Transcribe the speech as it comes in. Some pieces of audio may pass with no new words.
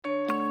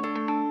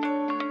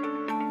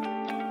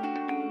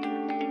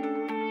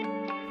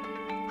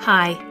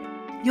Hi,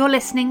 you're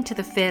listening to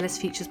the Fearless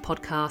Futures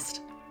podcast.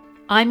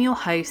 I'm your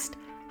host,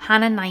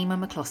 Hannah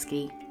Naima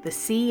McCloskey, the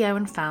CEO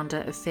and founder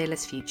of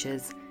Fearless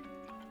Futures.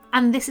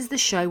 And this is the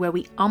show where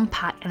we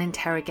unpack and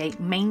interrogate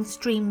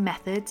mainstream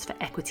methods for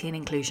equity and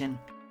inclusion.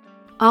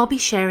 I'll be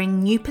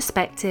sharing new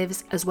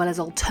perspectives as well as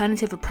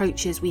alternative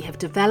approaches we have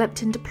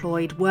developed and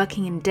deployed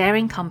working in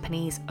daring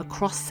companies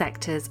across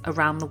sectors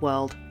around the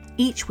world.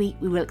 Each week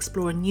we will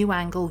explore a new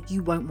angle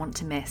you won't want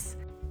to miss.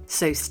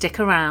 So stick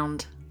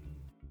around.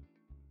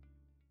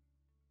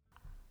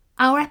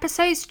 Our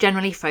episodes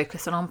generally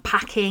focus on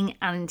unpacking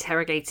and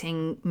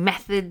interrogating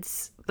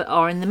methods that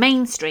are in the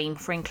mainstream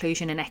for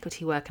inclusion and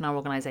equity work in our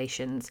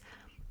organisations,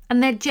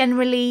 and they're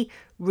generally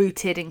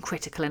rooted in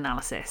critical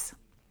analysis.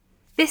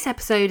 This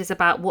episode is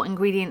about what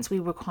ingredients we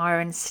require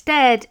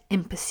instead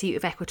in pursuit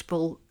of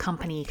equitable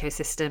company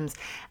ecosystems,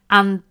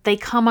 and they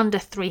come under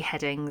three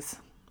headings.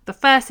 The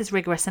first is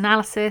rigorous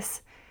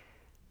analysis,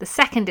 the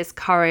second is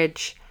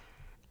courage,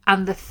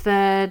 and the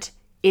third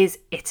is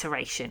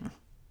iteration.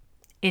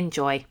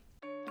 Enjoy.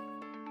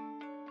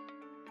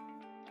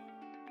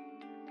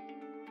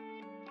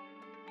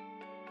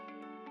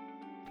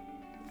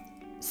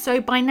 So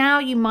by now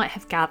you might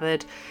have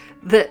gathered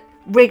that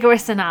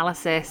rigorous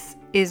analysis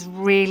is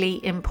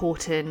really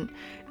important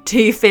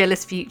to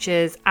Fearless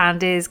Futures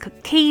and is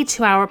key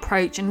to our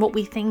approach and what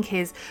we think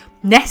is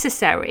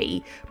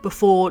necessary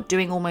before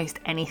doing almost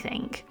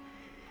anything.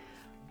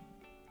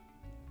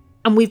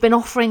 And we've been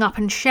offering up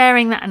and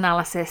sharing that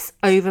analysis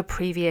over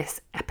previous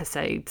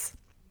episodes.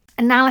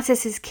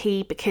 Analysis is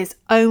key because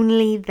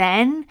only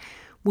then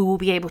we will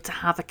be able to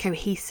have a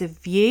cohesive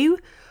view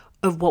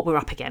of what we're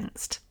up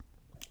against.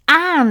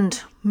 And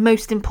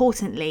most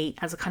importantly,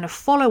 as a kind of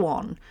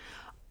follow-on,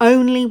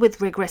 only with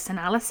rigorous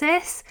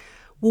analysis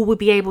will we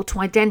be able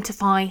to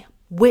identify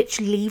which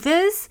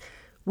levers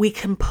we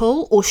can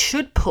pull or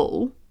should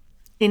pull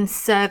in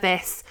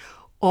service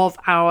of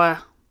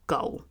our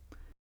goal.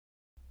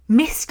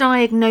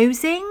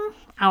 Misdiagnosing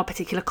our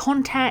particular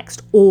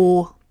context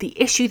or the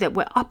issue that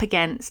we're up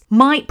against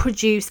might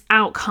produce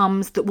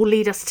outcomes that will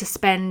lead us to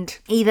spend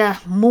either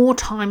more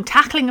time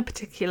tackling a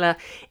particular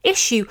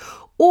issue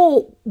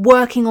or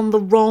working on the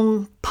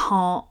wrong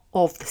part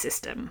of the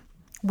system.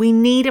 We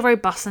need a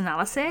robust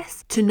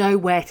analysis to know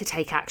where to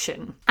take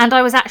action. And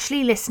I was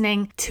actually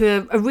listening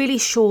to a really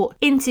short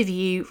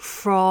interview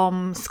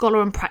from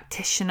scholar and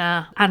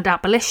practitioner and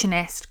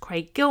abolitionist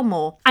Craig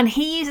Gilmore. And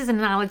he uses an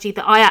analogy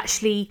that I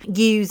actually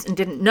use and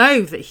didn't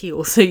know that he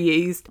also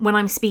used when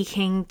I'm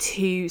speaking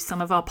to some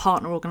of our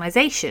partner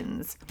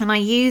organisations. And I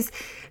use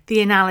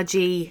the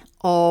analogy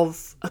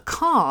of a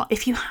car.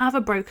 If you have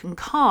a broken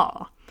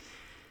car,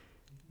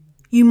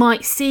 you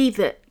might see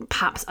that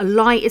perhaps a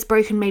light is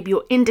broken, maybe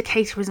your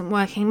indicator isn't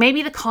working,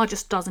 maybe the car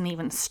just doesn't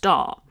even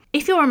start.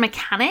 If you're a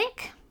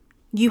mechanic,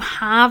 you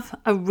have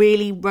a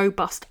really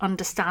robust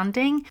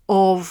understanding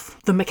of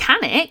the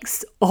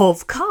mechanics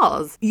of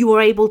cars. You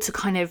are able to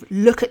kind of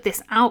look at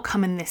this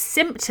outcome and this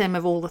symptom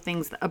of all the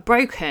things that are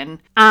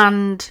broken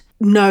and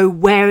know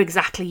where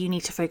exactly you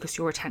need to focus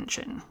your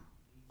attention.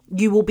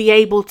 You will be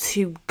able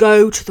to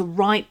go to the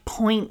right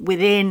point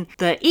within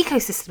the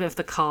ecosystem of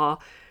the car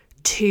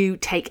to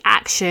take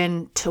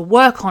action, to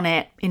work on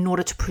it in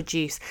order to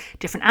produce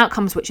different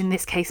outcomes, which in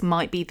this case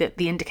might be that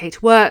the indicator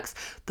works,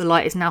 the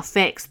light is now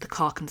fixed, the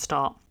car can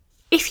start.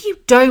 If you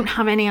don't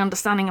have any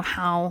understanding of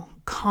how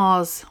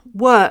cars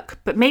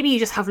work, but maybe you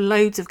just have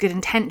loads of good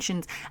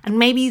intentions and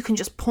maybe you can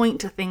just point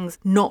to things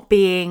not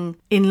being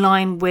in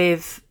line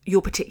with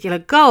your particular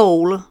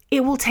goal,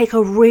 it will take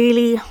a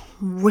really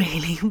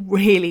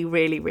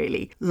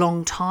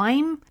long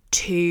time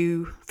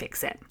to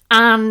fix it.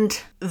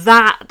 And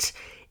that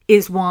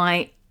is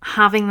why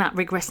having that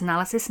rigorous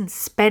analysis and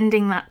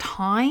spending that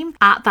time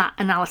at that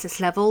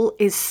analysis level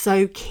is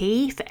so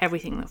key for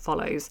everything that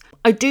follows.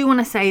 I do want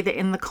to say that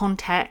in the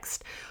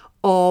context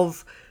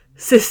of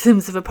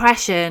systems of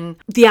oppression,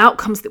 the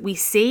outcomes that we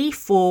see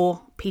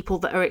for people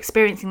that are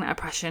experiencing that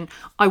oppression,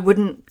 I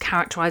wouldn't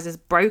characterize as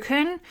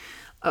broken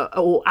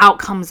or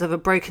outcomes of a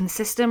broken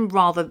system,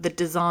 rather the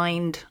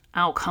designed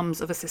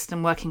outcomes of a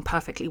system working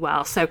perfectly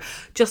well. So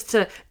just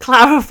to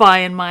clarify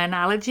in my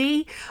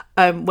analogy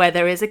where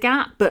there is a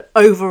gap, but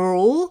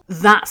overall,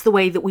 that's the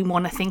way that we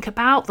want to think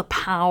about the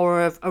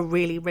power of a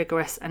really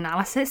rigorous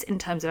analysis in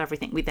terms of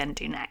everything we then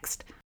do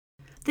next.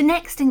 The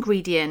next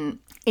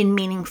ingredient in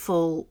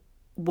meaningful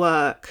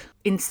work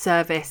in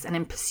service and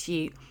in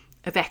pursuit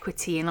of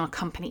equity in our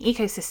company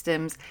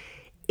ecosystems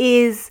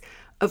is,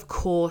 of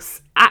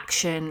course,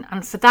 action.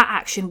 And for that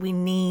action, we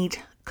need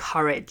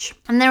courage.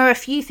 And there are a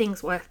few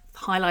things worth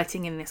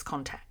highlighting in this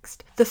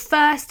context. The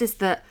first is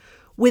that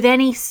with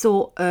any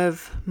sort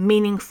of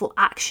meaningful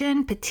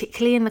action,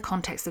 particularly in the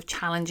context of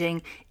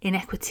challenging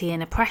inequity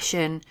and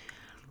oppression,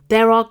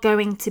 there are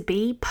going to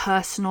be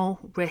personal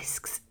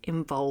risks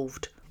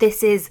involved.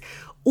 This is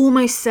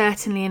almost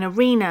certainly an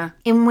arena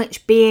in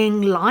which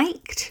being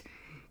liked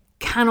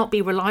cannot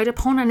be relied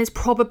upon and is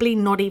probably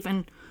not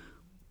even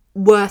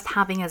worth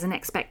having as an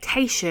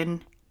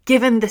expectation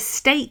given the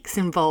stakes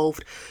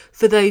involved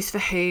for those for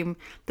whom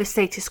the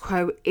status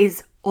quo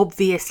is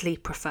obviously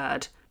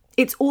preferred.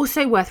 It's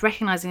also worth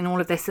recognising in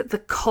all of this that the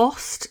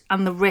cost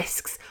and the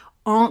risks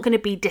aren't going to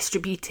be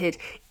distributed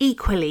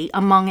equally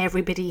among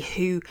everybody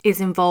who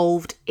is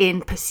involved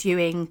in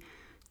pursuing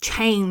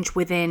change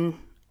within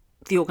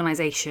the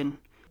organisation.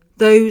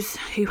 Those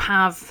who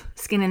have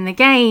skin in the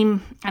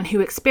game and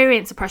who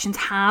experience oppressions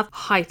have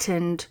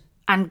heightened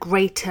and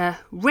greater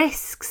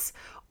risks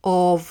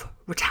of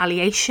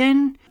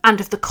retaliation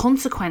and of the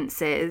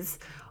consequences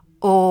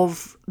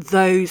of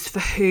those for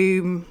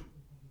whom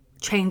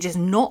change is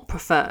not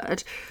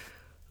preferred,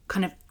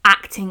 kind of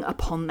acting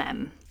upon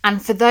them.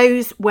 And for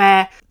those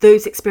where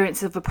those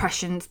experiences of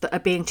oppressions that are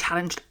being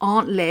challenged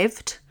aren't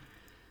lived,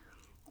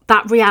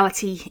 that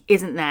reality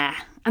isn't there.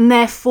 And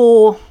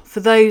therefore, for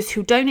those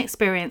who don't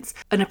experience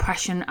an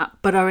oppression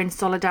but are in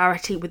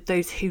solidarity with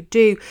those who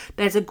do,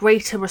 there's a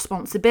greater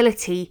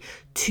responsibility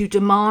to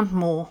demand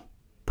more,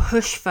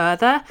 push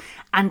further,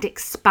 and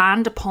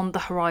expand upon the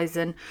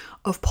horizon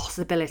of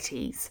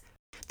possibilities.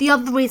 The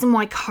other reason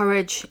why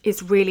courage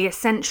is really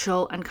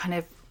essential and kind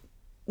of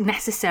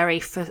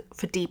necessary for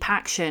deep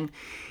action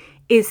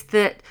is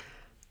that,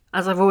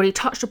 as I've already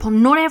touched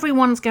upon, not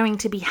everyone's going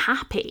to be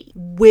happy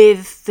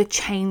with the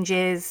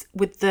changes,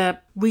 with the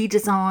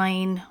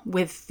redesign,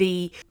 with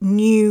the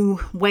new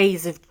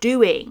ways of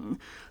doing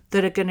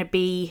that are going to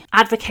be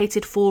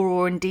advocated for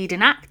or indeed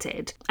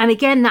enacted. And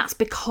again, that's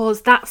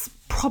because that's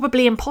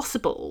probably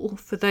impossible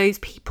for those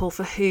people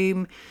for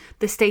whom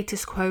the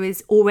status quo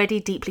is already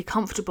deeply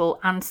comfortable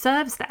and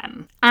serves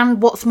them.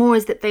 And what's more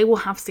is that they will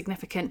have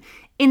significant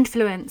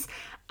influence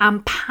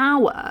and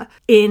power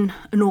in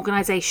an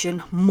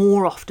organisation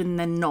more often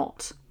than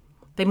not.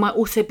 They might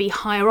also be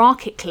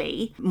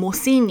hierarchically more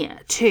senior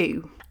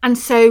too. And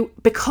so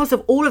because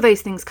of all of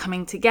those things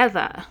coming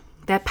together,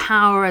 their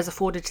power is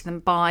afforded to them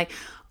by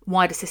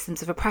wider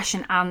systems of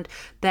oppression and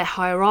their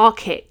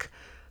hierarchic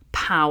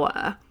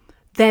power,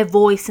 their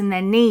voice and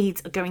their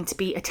needs are going to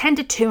be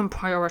attended to and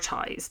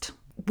prioritised.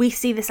 We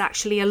see this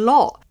actually a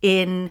lot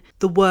in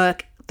the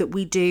work that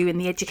we do, in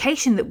the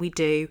education that we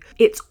do.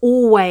 It's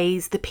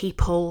always the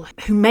people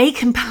who may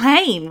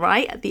complain,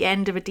 right, at the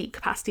end of a deep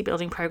capacity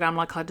building programme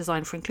like our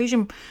Design for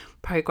Inclusion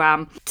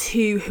programme,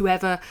 to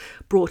whoever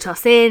brought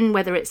us in,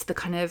 whether it's the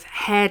kind of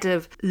head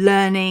of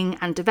learning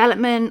and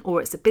development, or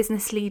it's a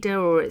business leader,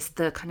 or it's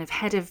the kind of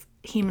head of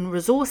human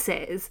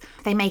resources.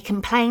 They may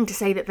complain to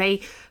say that they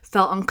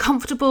felt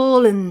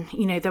uncomfortable, and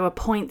there were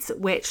points at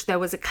which there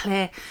was a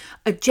clear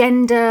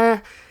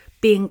agenda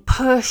being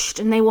pushed,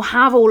 and they will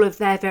have all of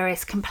their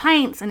various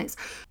complaints, and it's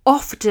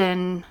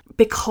often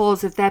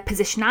because of their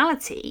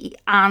positionality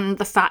and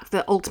the fact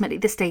that ultimately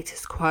the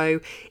status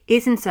quo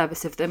is in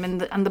service of them,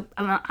 and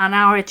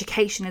our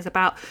education is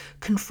about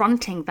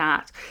confronting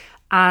that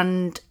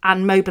and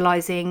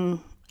mobilising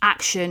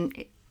action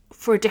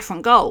for a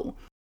different goal.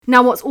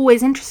 Now, what's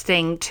always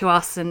interesting to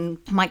us and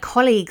my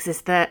colleagues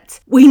is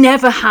that we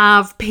never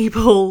have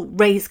people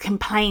raise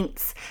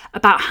complaints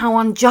about how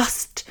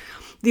unjust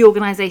the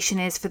organisation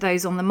is for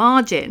those on the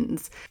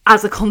margins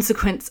as a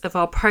consequence of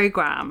our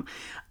programme.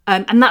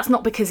 And that's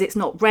not because it's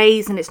not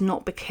raised, and it's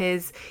not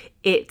because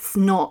it's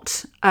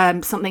not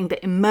something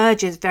that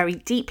emerges very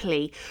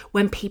deeply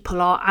when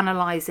people are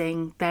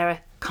analysing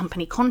their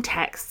company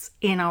contexts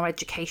in our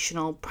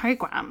educational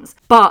programmes.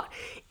 But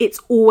it's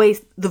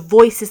always the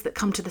voices that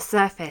come to the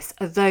surface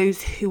are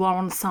those who are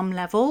on some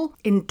level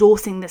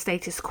endorsing the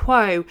status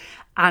quo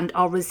and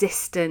are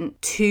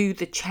resistant to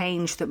the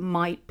change that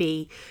might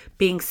be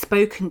being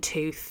spoken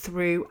to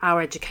through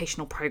our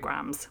educational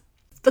programmes.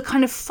 The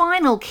kind of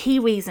final key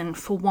reason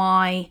for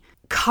why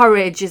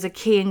courage is a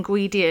key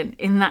ingredient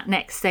in that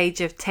next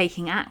stage of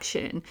taking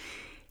action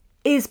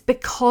is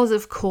because,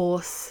 of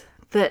course,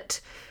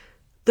 that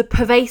the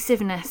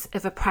pervasiveness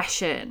of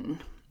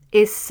oppression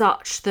is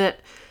such that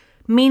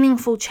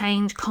meaningful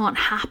change can't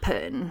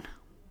happen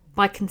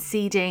by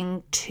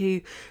conceding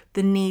to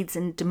the needs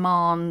and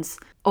demands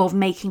of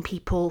making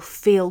people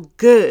feel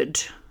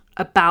good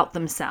about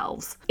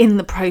themselves in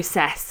the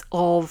process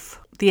of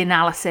the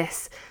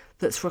analysis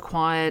that's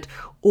required,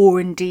 or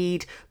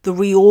indeed the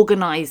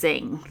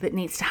reorganising that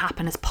needs to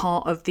happen as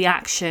part of the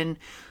action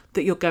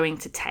that you're going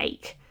to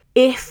take.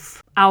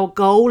 If our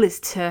goal is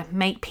to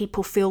make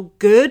people feel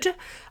good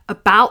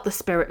about the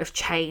spirit of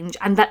change,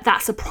 and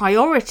that's a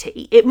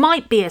priority, it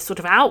might be a sort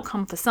of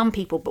outcome for some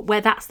people, but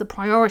where that's the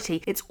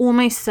priority, it's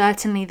almost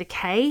certainly the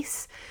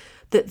case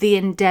that the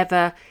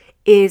endeavour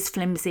is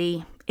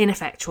flimsy,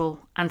 ineffectual,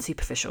 and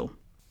superficial.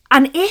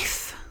 And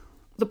if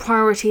the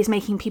priority is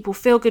making people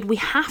feel good, we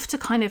have to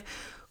kind of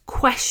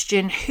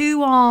question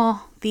who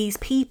are these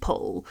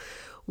people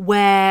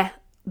where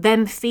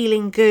them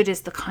feeling good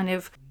is the kind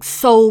of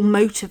sole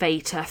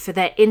motivator for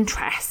their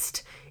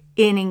interest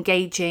in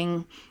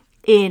engaging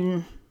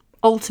in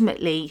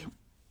ultimately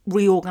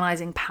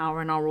reorganising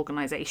power in our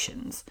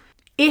organisations.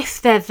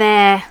 If they're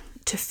there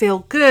to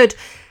feel good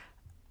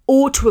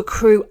or to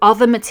accrue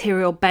other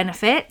material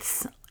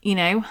benefits,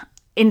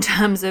 in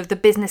terms of the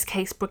business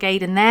case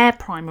brigade and their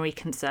primary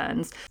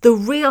concerns. The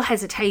real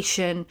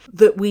hesitation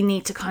that we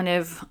need to kind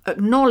of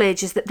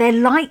acknowledge is that they're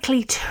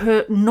likely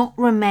to not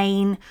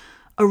remain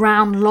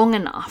around long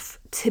enough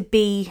to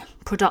be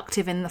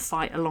productive in the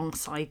fight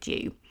alongside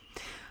you.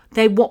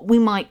 They're what we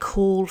might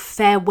call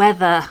fair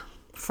weather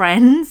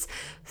friends,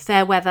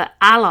 fair weather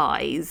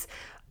allies,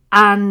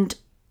 and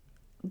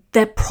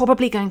they're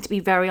probably going to be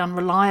very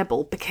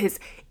unreliable because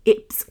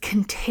it's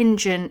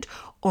contingent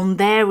on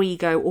their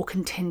ego or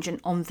contingent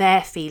on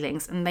their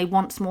feelings, and they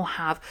once more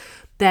have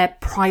their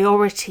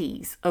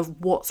priorities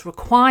of what's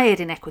required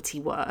in equity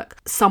work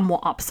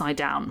somewhat upside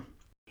down.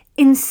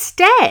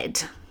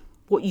 Instead,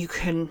 what you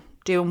can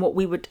do and what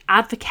we would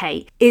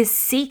advocate is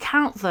seek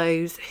out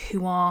those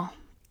who are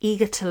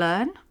eager to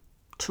learn,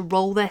 to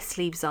roll their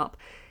sleeves up,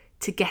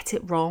 to get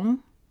it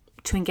wrong,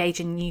 to engage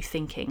in new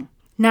thinking.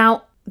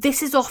 Now,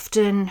 this is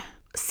often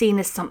seen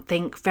as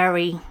something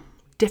very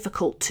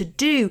difficult to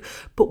do,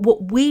 but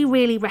what we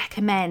really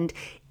recommend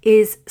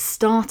is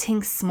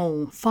starting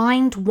small.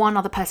 Find one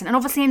other person. And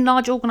obviously in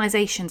large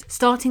organisations,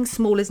 starting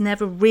small is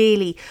never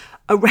really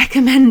a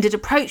recommended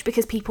approach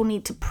because people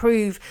need to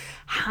prove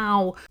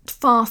how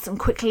fast and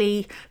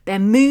quickly they're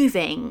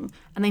moving,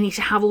 and they need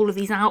to have all of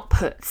these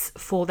outputs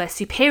for their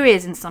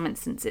superiors in some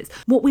instances.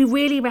 What we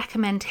really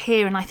recommend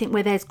here, and I think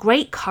where there's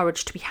great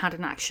courage to be had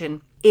in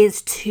action,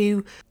 is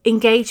to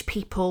engage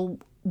people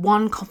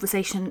one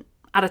conversation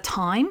at a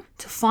time,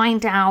 to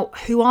find out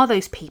who are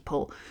those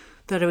people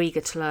that are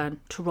eager to learn,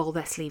 to roll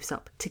their sleeves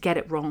up, to get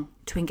it wrong,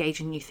 to engage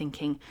in new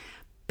thinking.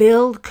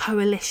 Build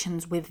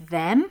coalitions with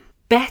them.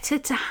 Better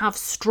to have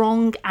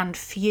strong and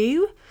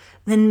few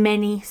than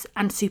many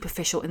and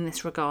superficial in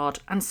this regard.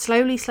 And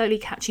slowly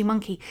catchy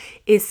monkey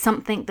is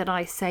something that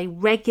I say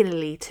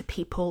regularly to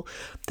people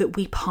that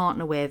we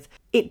partner with.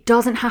 It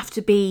doesn't have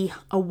to be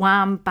a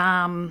wham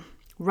bam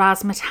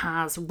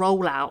razzmatazz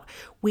rollout.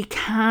 We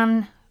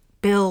can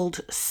build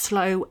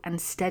slow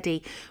and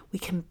steady. We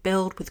can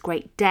build with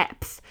great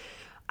depth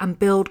and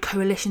build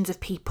coalitions of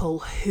people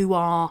who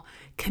are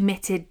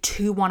committed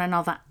to one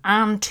another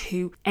and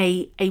to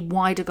a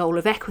wider goal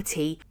of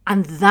equity.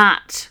 And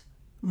that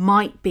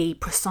might be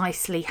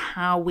precisely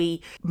how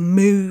we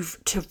move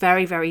to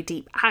very, very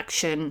deep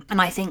action. And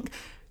I think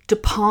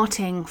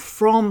departing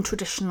from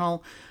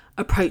traditional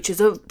approaches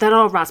that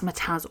are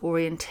razzmatazz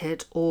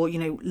oriented or,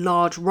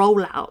 large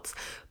rollouts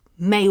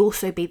may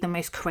also be the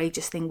most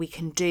courageous thing we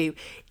can do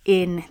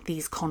in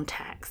these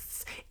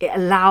contexts. It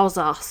allows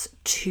us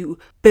to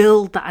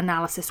build that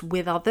analysis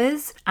with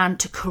others and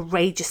to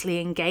courageously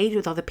engage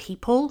with other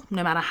people,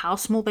 no matter how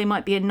small they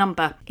might be in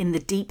number, in the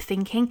deep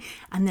thinking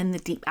and then the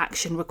deep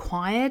action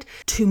required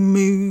to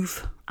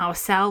move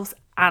ourselves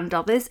and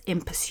others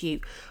in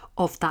pursuit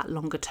of that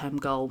longer term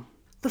goal.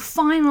 The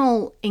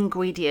final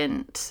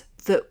ingredient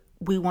that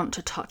we want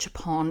to touch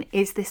upon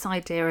is this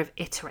idea of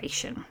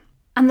iteration.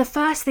 And the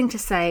first thing to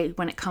say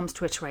when it comes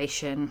to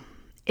iteration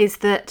is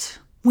that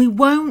we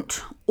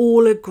won't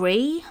all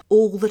agree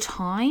all the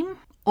time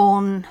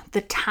on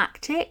the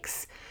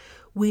tactics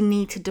we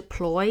need to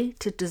deploy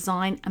to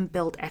design and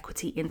build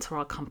equity into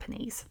our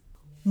companies.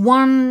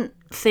 One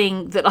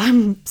thing that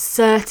I'm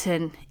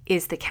certain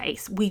is the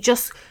case, we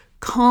just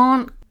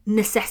can't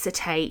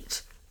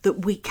necessitate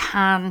that we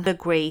can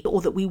agree or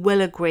that we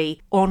will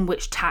agree on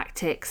which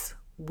tactics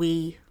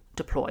we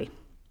deploy.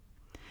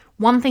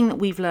 One thing that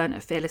we've learned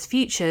at Fearless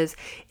Futures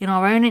in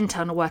our own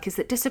internal work is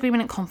that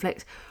disagreement and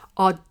conflict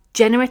are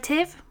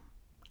generative.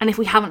 And if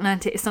we haven't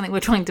learned it, it's something we're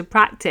trying to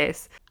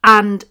practice.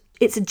 And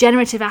it's a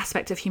generative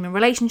aspect of human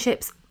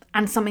relationships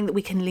and something that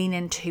we can lean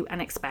into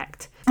and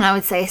expect. And I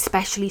would say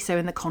especially so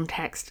in the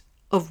context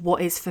of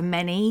what is for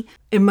many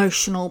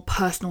emotional,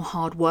 personal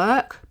hard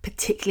work,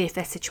 particularly if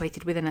they're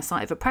situated within a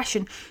site of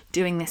oppression,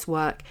 doing this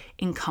work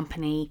in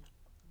company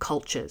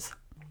cultures.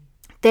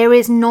 There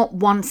is not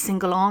one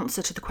single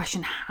answer to the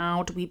question,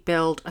 how do we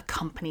build a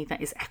company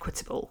that is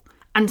equitable?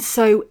 And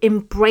so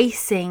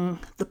embracing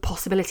the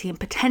possibility and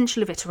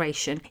potential of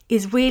iteration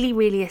is really,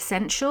 really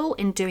essential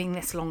in doing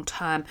this long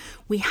term.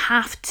 We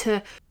have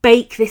to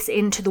bake this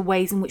into the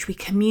ways in which we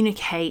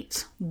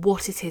communicate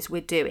what it is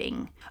we're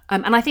doing.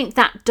 And I think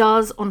that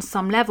does, on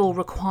some level,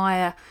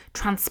 require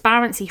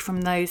transparency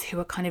from those who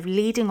are kind of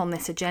leading on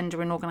this agenda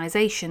in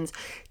organisations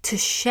to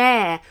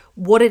share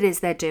what it is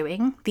they're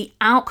doing, the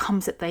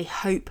outcomes that they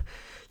hope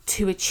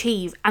to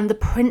achieve, and the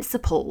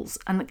principles.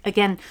 And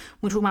again, when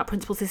we're talking about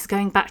principles, this is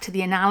going back to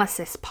the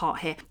analysis part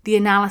here, the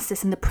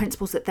analysis and the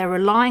principles that they're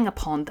relying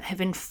upon that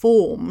have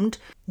informed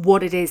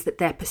what it is that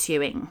they're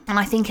pursuing. And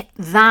I think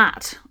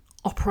that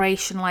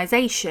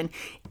operationalization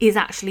is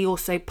actually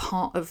also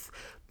part of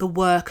the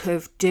work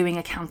of doing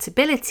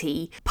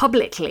accountability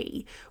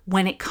publicly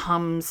when it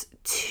comes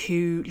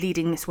to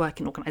leading this work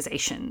in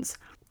organizations.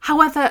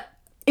 However,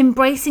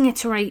 embracing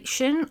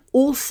iteration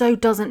also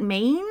doesn't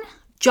mean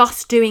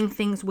just doing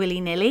things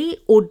willy-nilly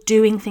or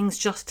doing things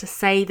just to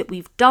say that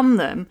we've done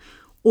them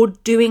or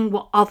doing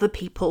what other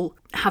people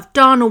have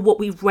done or what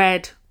we've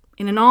read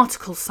in an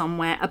article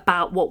somewhere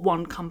about what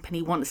one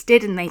company once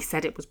did and they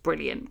said it was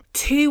brilliant.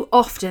 Too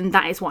often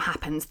that is what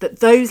happens, that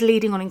those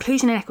leading on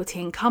inclusion and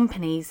equity in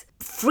companies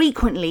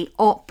frequently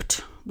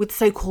opt with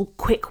so-called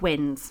quick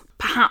wins.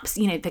 Perhaps,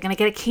 they're going to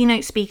get a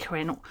keynote speaker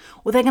in,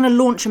 or they're going to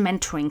launch a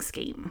mentoring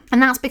scheme.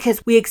 And that's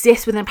because we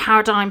exist within a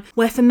paradigm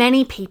where for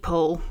many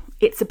people,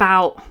 it's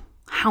about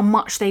how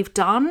much they've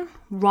done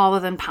rather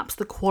than perhaps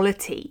the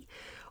quality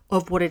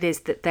of what it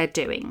is that they're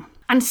doing.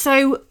 And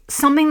so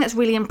something that's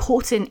really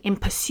important in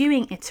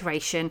pursuing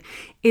iteration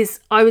is,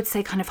 I would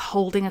say, kind of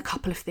holding a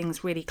couple of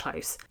things really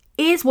close.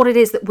 Is what it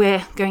is that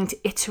we're going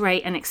to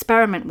iterate and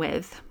experiment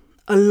with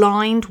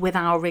aligned with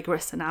our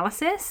rigorous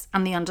analysis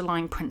and the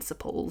underlying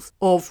principles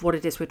of what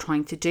it is we're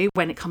trying to do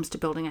when it comes to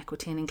building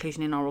equity and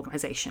inclusion in our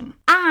organisation?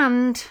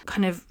 And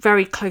kind of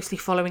very closely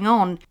following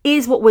on,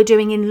 is what we're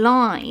doing in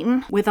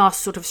line with our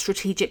sort of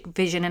strategic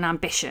vision and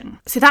ambition?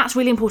 So that's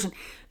really important.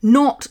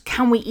 Not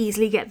can we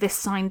easily get this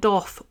signed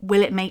off?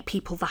 Will it make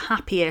people the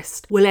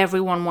happiest? Will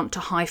everyone want to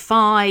high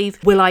five?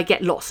 Will I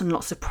get lots and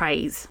lots of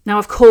praise? Now,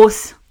 of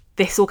course,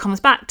 this all comes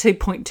back to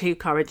point 2,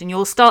 courage, and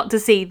you'll start to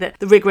see that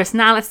the rigorous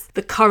analysis,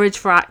 the courage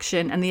for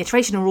action, and the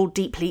iteration are all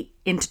deeply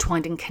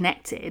intertwined and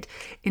connected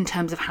in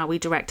terms of how we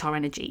direct our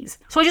energies.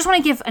 So I just want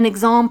to give an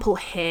example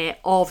here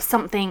of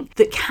something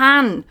that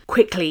can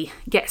quickly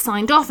get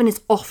signed off and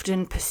is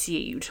often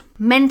pursued.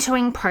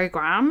 Mentoring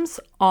programs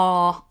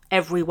are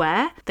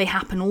everywhere. They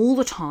happen all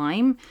the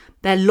time.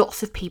 They're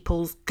lots of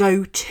people's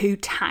go-to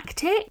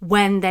tactic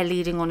when they're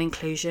leading on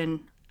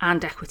inclusion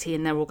and equity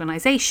in their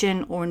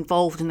organisation or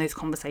involved in those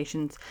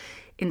conversations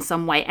in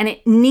some way. And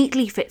it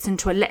neatly fits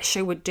into a let's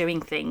show we're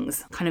doing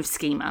things kind of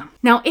schema.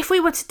 Now, if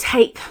we were to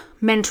take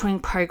mentoring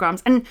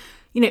programs, and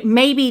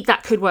maybe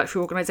that could work for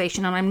your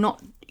organisation, and I'm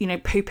not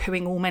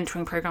poo-pooing all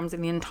mentoring programs in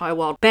the entire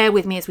world. Bear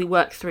with me as we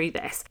work through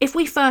this. If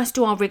we first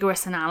do our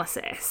rigorous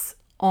analysis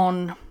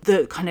on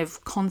the kind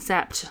of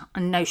concept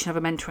and notion of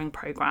a mentoring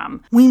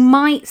program, we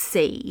might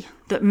see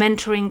that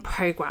mentoring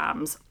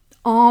programs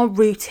are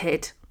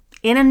rooted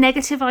in a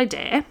negative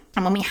idea.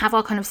 And when we have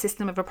our kind of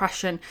system of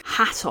oppression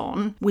hat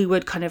on, we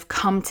would kind of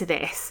come to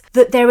this,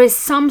 that there is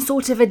some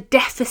sort of a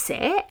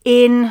deficit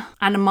in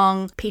and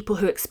among people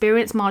who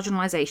experience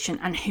marginalisation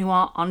and who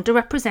are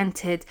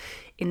underrepresented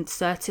in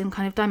certain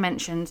kind of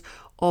dimensions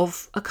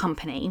of a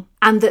company,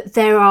 and that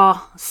there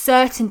are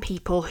certain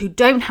people who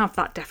don't have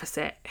that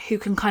deficit who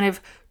can kind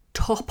of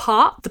top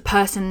up the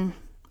person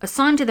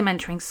assigned to the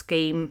mentoring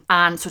scheme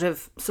and sort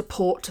of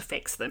support to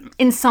fix them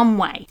in some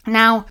way.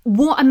 Now,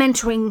 what a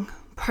mentoring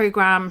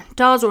program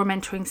does, or a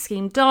mentoring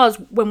scheme does,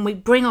 when we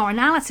bring our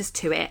analysis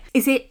to it,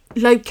 is it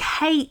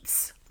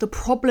locates the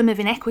problem of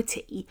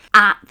inequity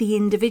at the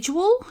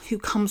individual who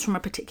comes from a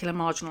particular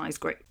marginalised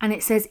group. And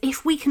it says,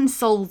 if we can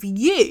solve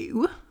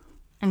you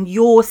and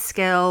your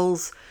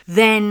skills,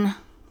 then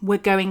we're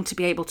going to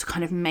be able to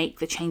kind of make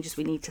the changes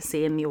we need to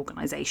see in the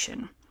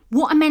organisation.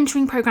 What a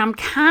mentoring program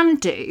can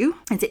do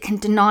is it can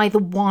deny the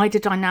wider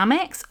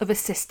dynamics of a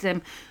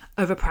system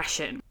of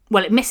oppression.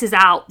 Well, it misses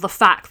out the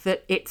fact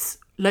that it's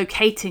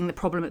locating the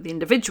problem at the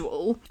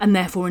individual and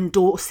therefore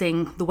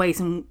endorsing the ways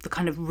and the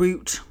kind of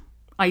root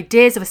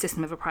ideas of a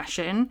system of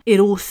oppression. It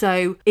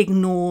also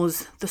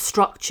ignores the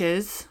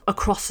structures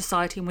across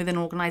society and within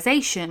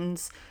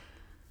organisations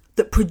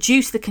that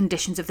produce the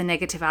conditions of the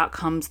negative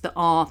outcomes that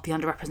are the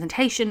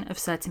underrepresentation of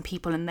certain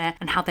people in there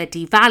and how they're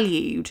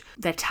devalued,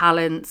 their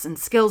talents and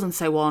skills and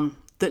so on,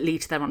 that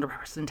lead to their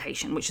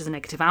underrepresentation, which is a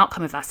negative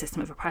outcome of that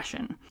system of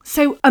oppression.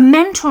 So a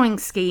mentoring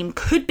scheme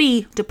could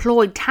be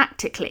deployed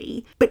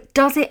tactically, but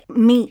does it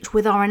meet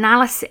with our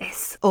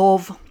analysis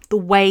of the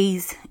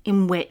ways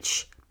in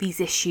which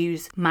these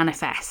issues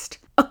manifest?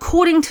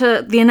 According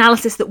to the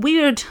analysis that we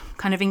would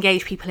kind of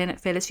engage people in at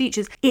Fearless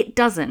Futures, it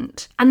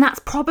doesn't. And that's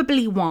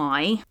probably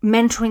why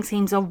mentoring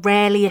schemes are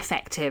rarely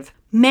effective.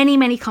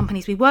 Many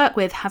companies we work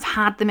with have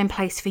had them in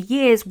place for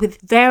years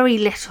with very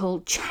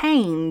little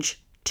change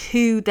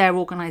to their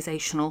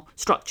organisational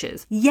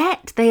structures,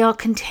 yet they are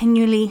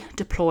continually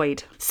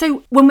deployed.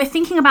 So when we're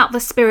thinking about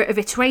the spirit of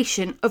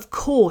iteration, of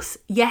course,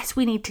 yes,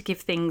 we need to give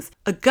things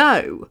a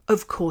go,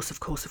 of course,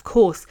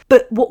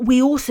 but what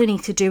we also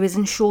need to do is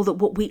ensure that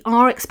what we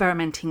are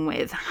experimenting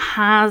with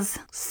has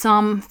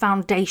some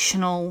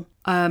foundational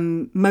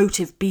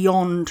motive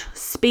beyond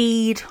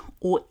speed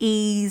or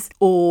ease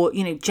or,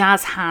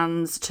 jazz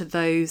hands to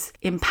those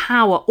in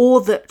power,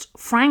 or that,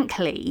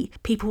 frankly,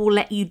 people will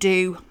let you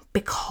do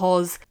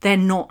because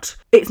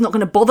it's not going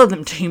to bother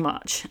them too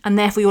much, and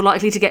therefore you're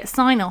likely to get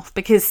sign off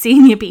because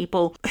senior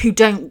people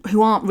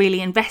who aren't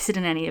really invested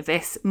in any of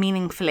this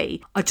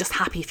meaningfully are just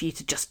happy for you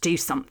to just do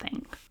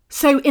something.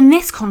 So in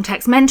this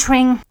context,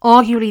 mentoring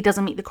arguably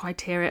doesn't meet the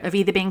criteria of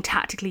either being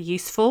tactically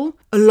useful,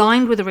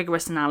 aligned with a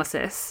rigorous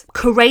analysis,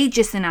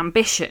 courageous in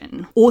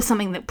ambition, or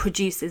something that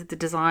produces the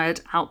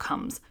desired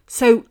outcomes.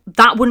 So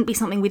that wouldn't be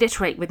something we'd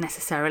iterate with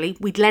necessarily.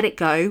 We'd let it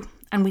go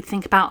and we'd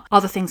think about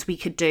other things we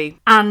could do.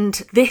 And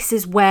this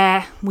is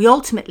where we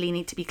ultimately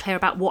need to be clear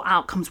about what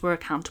outcomes we're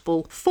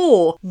accountable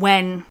for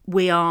when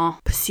we are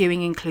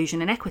pursuing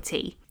inclusion and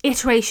equity.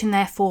 iteration,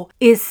 therefore,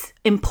 is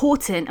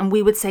important, and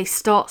we would say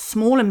start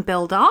small and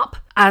build up.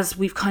 As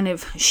we've kind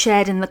of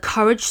shared in the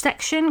courage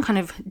section, kind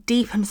of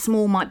deep and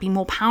small might be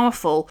more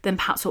powerful than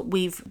perhaps what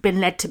we've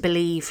been led to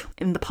believe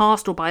in the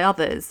past or by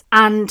others.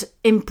 And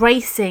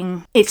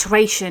embracing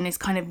iteration is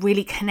kind of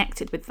really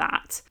connected with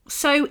that.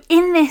 So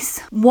in this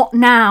What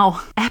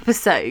Now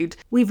episode,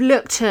 we've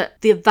looked at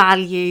the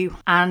value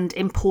and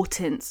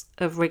importance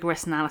of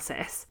rigorous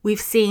analysis. We've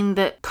seen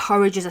that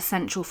courage is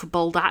essential for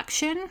bold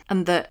action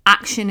and that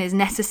action is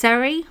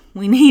necessary.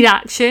 We need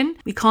action.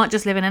 We can't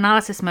just live in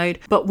analysis mode,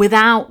 but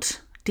without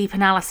deep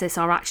analysis,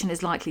 our action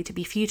is likely to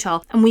be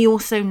futile. And we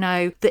also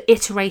know that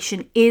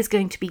iteration is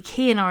going to be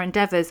key in our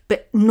endeavours,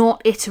 but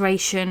not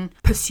iteration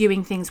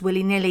pursuing things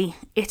willy-nilly,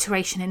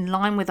 iteration in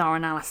line with our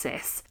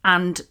analysis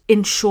and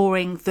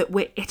ensuring that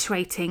we're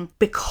iterating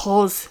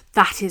because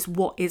that is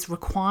what is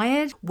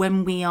required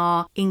when we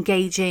are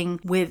engaging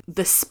with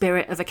the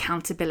spirit of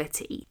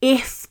accountability.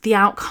 If the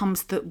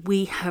outcomes that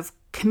we have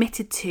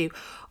committed to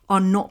are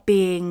not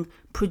being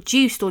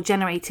produced or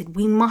generated,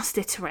 we must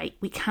iterate.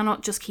 We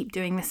cannot just keep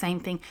doing the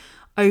same thing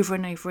over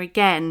and over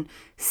again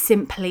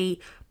simply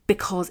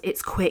because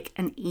it's quick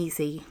and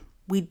easy.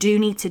 We do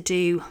need to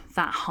do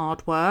that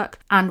hard work,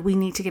 and we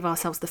need to give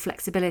ourselves the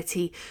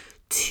flexibility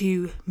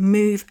to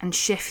move and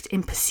shift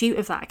in pursuit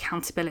of that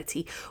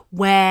accountability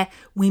where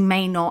we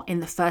may not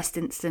in the first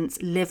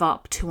instance live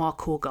up to our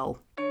core goal.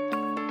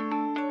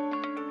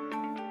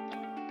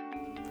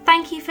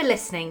 Thank you for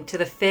listening to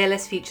the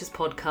Fearless Futures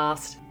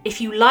podcast.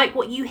 If you like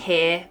what you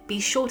hear, be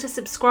sure to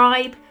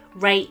subscribe,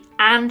 rate,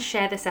 and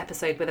share this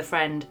episode with a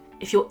friend.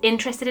 If you're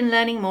interested in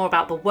learning more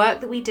about the work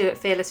that we do at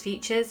Fearless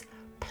Futures,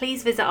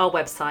 please visit our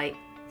website,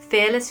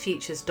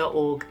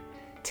 fearlessfutures.org.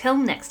 Till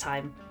next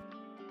time.